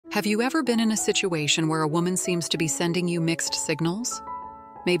Have you ever been in a situation where a woman seems to be sending you mixed signals?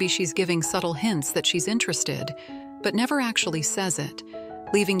 Maybe she's giving subtle hints that she's interested, but never actually says it,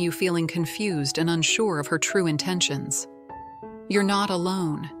 leaving you feeling confused and unsure of her true intentions. You're not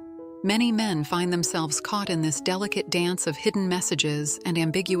alone. Many men find themselves caught in this delicate dance of hidden messages and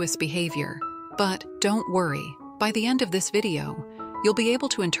ambiguous behavior. But don't worry, by the end of this video, you'll be able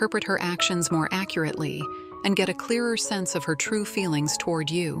to interpret her actions more accurately and get a clearer sense of her true feelings toward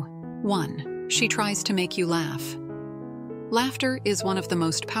you. 1. She tries to make you laugh. Laughter is one of the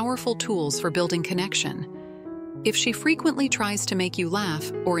most powerful tools for building connection. If she frequently tries to make you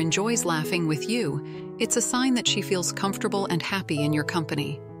laugh or enjoys laughing with you, it's a sign that she feels comfortable and happy in your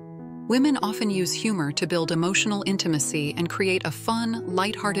company. Women often use humor to build emotional intimacy and create a fun,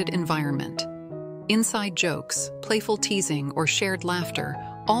 lighthearted environment. Inside jokes, playful teasing, or shared laughter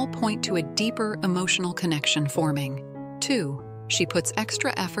all point to a deeper emotional connection forming. 2. She puts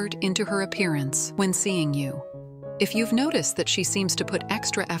extra effort into her appearance when seeing you. If you've noticed that she seems to put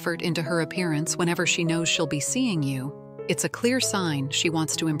extra effort into her appearance whenever she knows she'll be seeing you, it's a clear sign she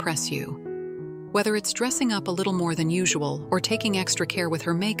wants to impress you. Whether it's dressing up a little more than usual or taking extra care with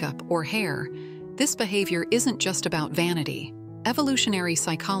her makeup or hair, this behavior isn't just about vanity. Evolutionary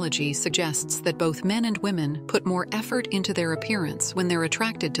psychology suggests that both men and women put more effort into their appearance when they're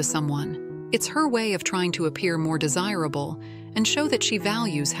attracted to someone. It's her way of trying to appear more desirable and show that she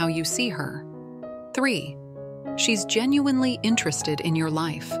values how you see her. 3. She's genuinely interested in your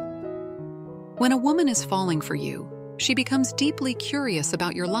life. When a woman is falling for you, she becomes deeply curious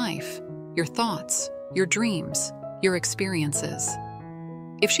about your life, your thoughts, your dreams, your experiences.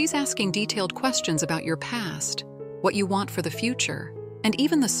 If she's asking detailed questions about your past, what you want for the future, and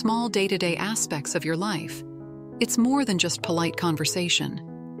even the small day-to-day aspects of your life, it's more than just polite conversation.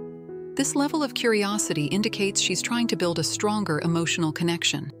 This level of curiosity indicates she's trying to build a stronger emotional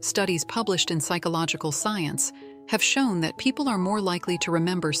connection. Studies published in psychological science have shown that people are more likely to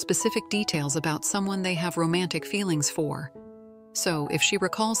remember specific details about someone they have romantic feelings for. So, if she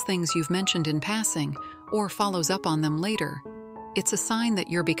recalls things you've mentioned in passing or follows up on them later, it's a sign that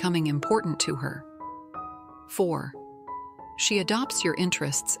you're becoming important to her. 4. She adopts your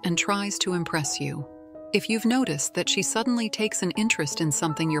interests and tries to impress you. If you've noticed that she suddenly takes an interest in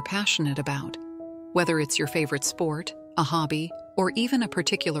something you're passionate about, whether it's your favorite sport, a hobby, or even a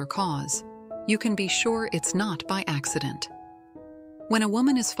particular cause, you can be sure it's not by accident. When a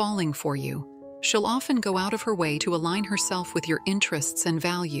woman is falling for you, she'll often go out of her way to align herself with your interests and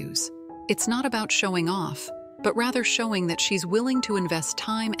values. It's not about showing off, but rather showing that she's willing to invest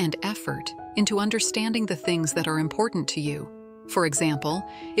time and effort into understanding the things that are important to you. For example,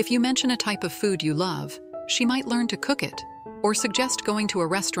 if you mention a type of food you love, she might learn to cook it or suggest going to a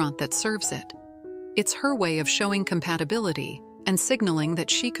restaurant that serves it. It's her way of showing compatibility and signaling that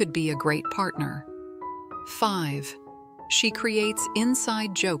she could be a great partner. 5. She creates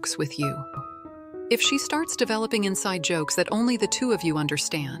inside jokes with you. If she starts developing inside jokes that only the two of you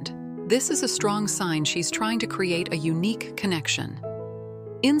understand, this is a strong sign she's trying to create a unique connection.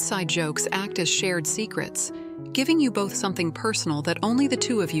 Inside jokes act as shared secrets, giving you both something personal that only the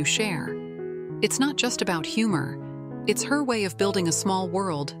two of you share. It's not just about humor. It's her way of building a small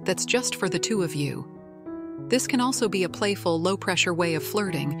world that's just for the two of you. This can also be a playful, low-pressure way of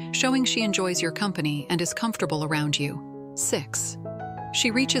flirting, showing she enjoys your company and is comfortable around you. 6.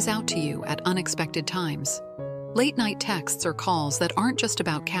 She reaches out to you at unexpected times. Late-night texts or calls that aren't just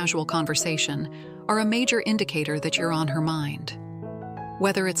about casual conversation are a major indicator that you're on her mind.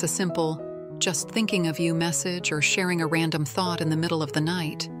 Whether it's a simple, "just thinking of you" message or sharing a random thought in the middle of the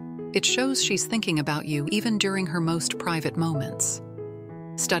night, it shows she's thinking about you even during her most private moments.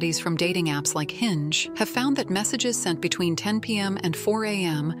 Studies from dating apps like Hinge have found that messages sent between 10 p.m. and 4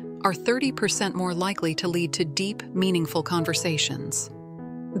 a.m. are 30% more likely to lead to deep, meaningful conversations.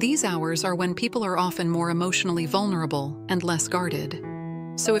 These hours are when people are often more emotionally vulnerable and less guarded.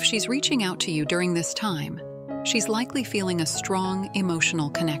 So if she's reaching out to you during this time, she's likely feeling a strong emotional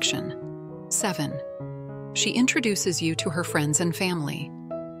connection. 7. She introduces you to her friends and family.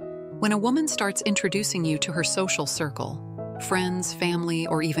 When a woman starts introducing you to her social circle, friends, family,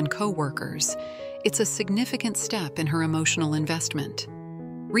 or even co-workers, it's a significant step in her emotional investment.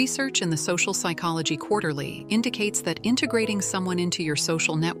 Research in the Social Psychology Quarterly indicates that integrating someone into your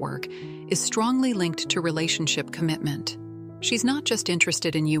social network is strongly linked to relationship commitment. She's not just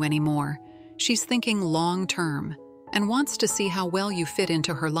interested in you anymore, she's thinking long-term and wants to see how well you fit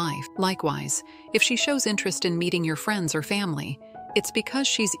into her life. Likewise, if she shows interest in meeting your friends or family, it's because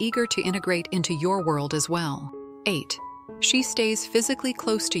she's eager to integrate into your world as well. 8. She stays physically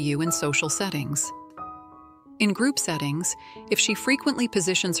close to you in social settings. In group settings, if she frequently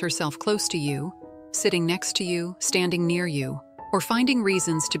positions herself close to you, sitting next to you, standing near you, or finding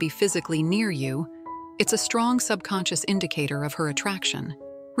reasons to be physically near you, it's a strong subconscious indicator of her attraction.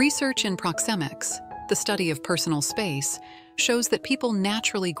 Research in proxemics, the study of personal space, shows that people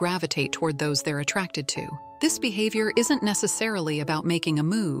naturally gravitate toward those they're attracted to. This behavior isn't necessarily about making a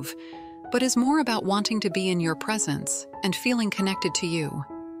move, but is more about wanting to be in your presence and feeling connected to you.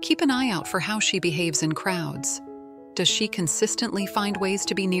 Keep an eye out for how she behaves in crowds. Does she consistently find ways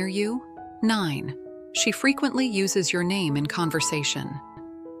to be near you? 9. She frequently uses your name in conversation.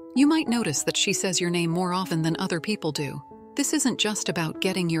 You might notice that she says your name more often than other people do. This isn't just about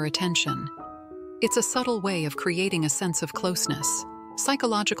getting your attention. It's a subtle way of creating a sense of closeness.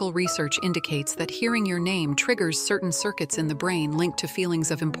 Psychological research indicates that hearing your name triggers certain circuits in the brain linked to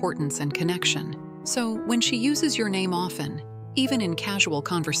feelings of importance and connection. So, when she uses your name often, even in casual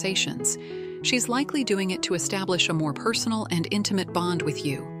conversations, she's likely doing it to establish a more personal and intimate bond with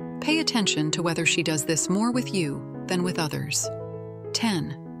you. Pay attention to whether she does this more with you than with others.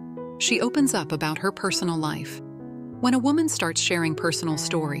 10. She opens up about her personal life. When a woman starts sharing personal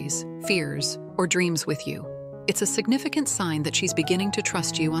stories, fears, or dreams with you, it's a significant sign that she's beginning to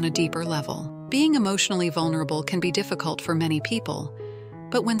trust you on a deeper level. Being emotionally vulnerable can be difficult for many people,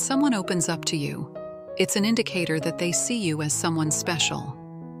 but when someone opens up to you, it's an indicator that they see you as someone special.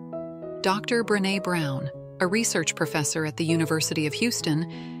 Dr. Brené Brown, a research professor at the University of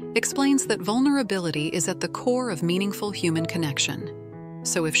Houston, explains that vulnerability is at the core of meaningful human connection.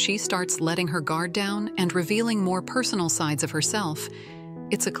 So if she starts letting her guard down and revealing more personal sides of herself,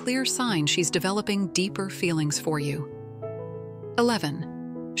 it's a clear sign she's developing deeper feelings for you.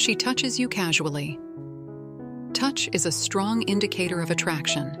 11. She touches you casually. Touch is a strong indicator of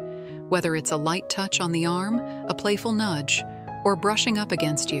attraction, whether it's a light touch on the arm, a playful nudge, or brushing up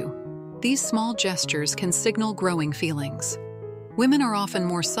against you. These small gestures can signal growing feelings. Women are often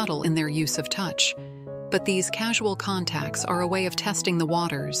more subtle in their use of touch, but these casual contacts are a way of testing the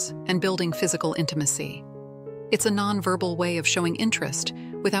waters and building physical intimacy. It's a nonverbal way of showing interest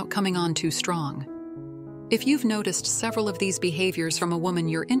without coming on too strong. If you've noticed several of these behaviors from a woman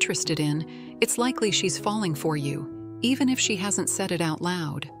you're interested in, it's likely she's falling for you, even if she hasn't said it out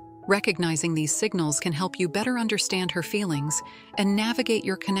loud. Recognizing these signals can help you better understand her feelings and navigate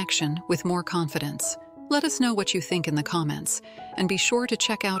your connection with more confidence. Let us know what you think in the comments, and be sure to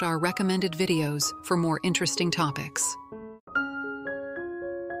check out our recommended videos for more interesting topics.